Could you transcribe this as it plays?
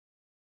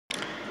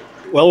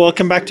Well,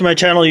 welcome back to my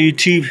channel,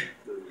 YouTube.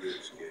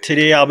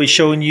 Today I'll be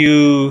showing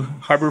you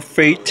Harbor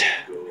Freight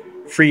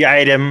free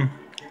item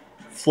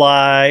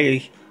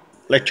fly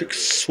electric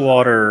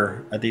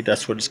swatter. I think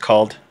that's what it's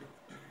called.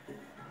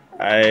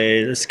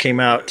 This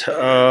came out.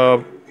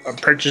 I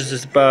purchased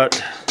this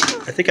about.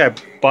 I think I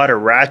bought a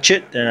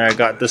ratchet and I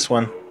got this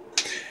one.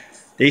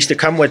 They used to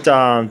come with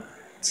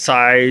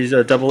size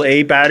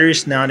AA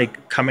batteries. Now they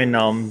come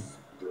in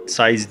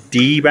size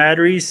D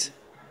batteries.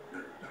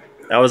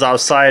 I was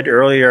outside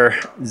earlier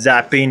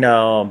zapping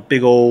a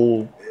big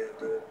old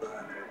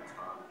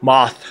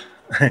moth.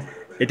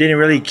 It didn't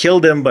really kill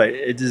them, but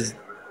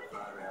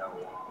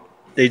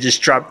they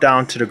just dropped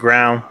down to the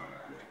ground.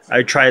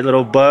 I tried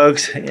little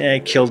bugs and I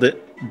killed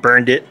it,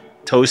 burned it,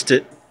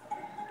 toasted.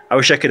 I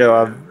wish I could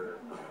I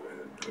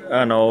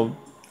don't know,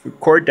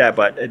 record that,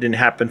 but it didn't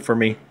happen for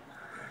me.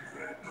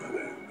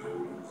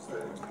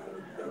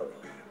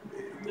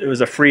 It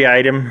was a free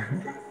item,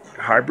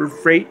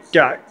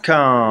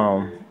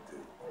 harborfreight.com.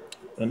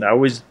 And I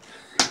was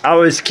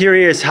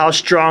curious how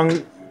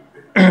strong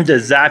the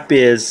zap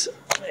is,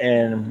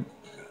 and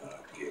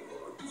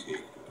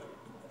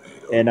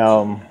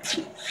I'm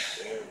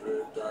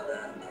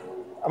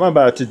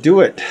about to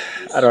do it.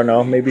 I don't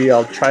know, maybe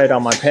I'll try it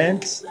on my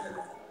pants,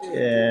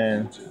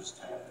 and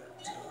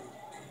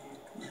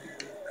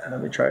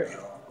let me try it.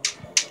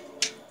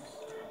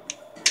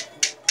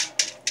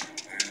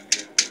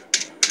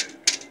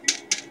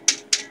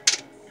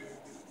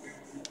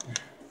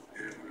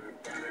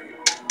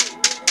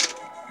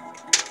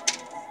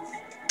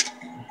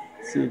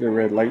 See the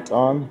red light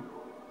on.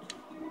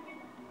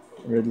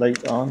 Red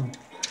light on.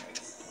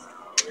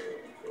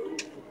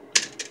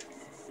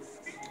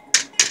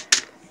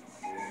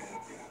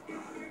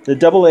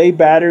 The AA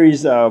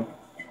batteries, I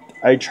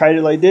tried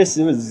it like this.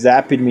 It was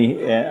zapping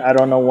me, and I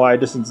don't know why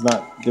this one's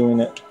not doing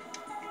it.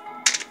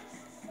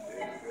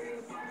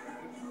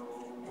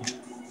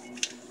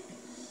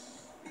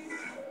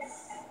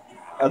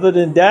 Other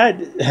than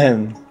that,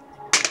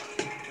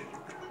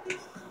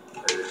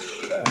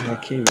 I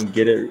can't even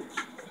get it.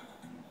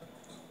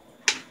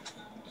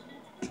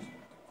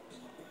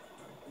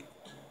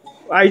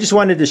 I just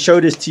wanted to show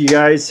this to you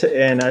guys,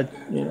 and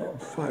you know,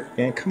 fuck,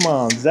 man, come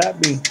on,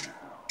 zap me.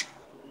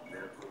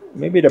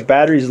 Maybe the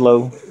battery's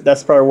low.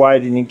 That's probably why I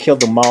didn't kill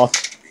the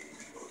moth.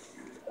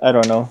 I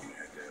don't know.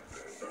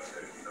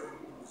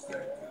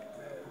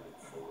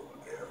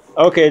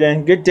 Okay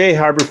then, good day,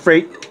 Harbor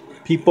Freight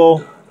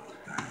people,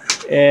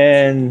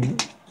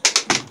 and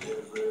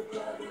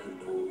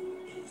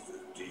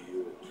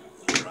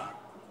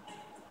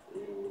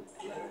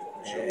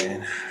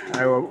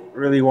I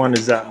really want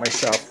to zap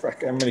myself.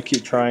 Fuck, I'm gonna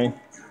keep trying.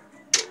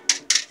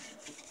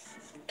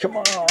 Come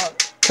on,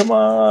 come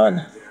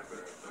on,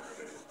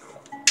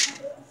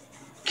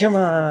 come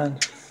on.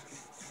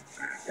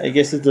 I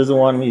guess it doesn't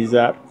want me to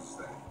zap.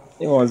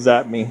 It won't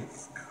zap me.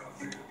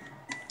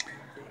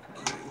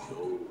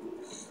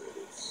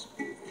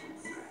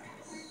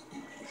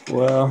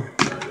 Well,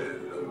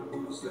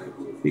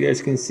 you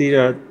guys can see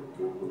the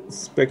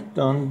spec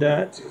on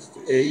that.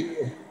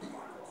 It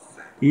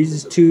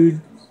uses two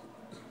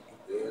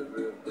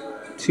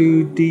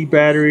D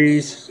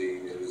batteries.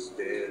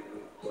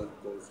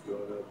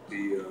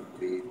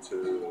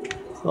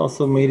 It's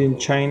also made in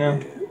China.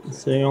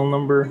 Serial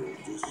number,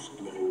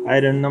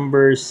 item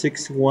number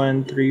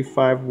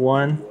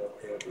 61351.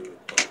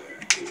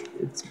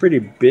 It's pretty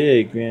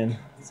big, man.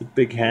 It's a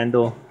big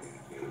handle.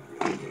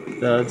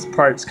 This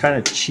part's kind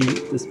of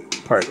cheap. This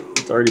part,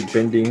 it's already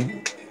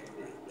bending.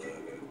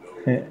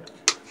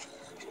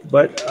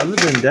 But other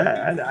than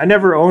that, I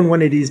never owned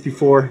one of these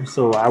before,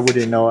 so I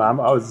wouldn't know. I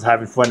was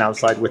having fun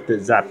outside with the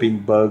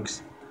zapping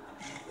bugs.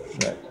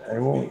 But I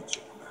won't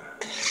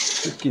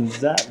freaking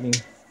zap me.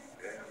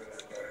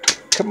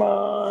 Come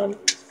on.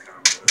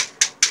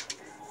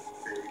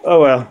 Oh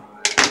well.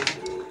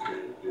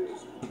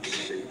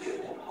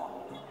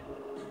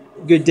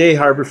 Good day,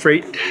 Harbor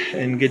Freight,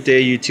 and good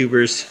day,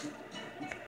 YouTubers.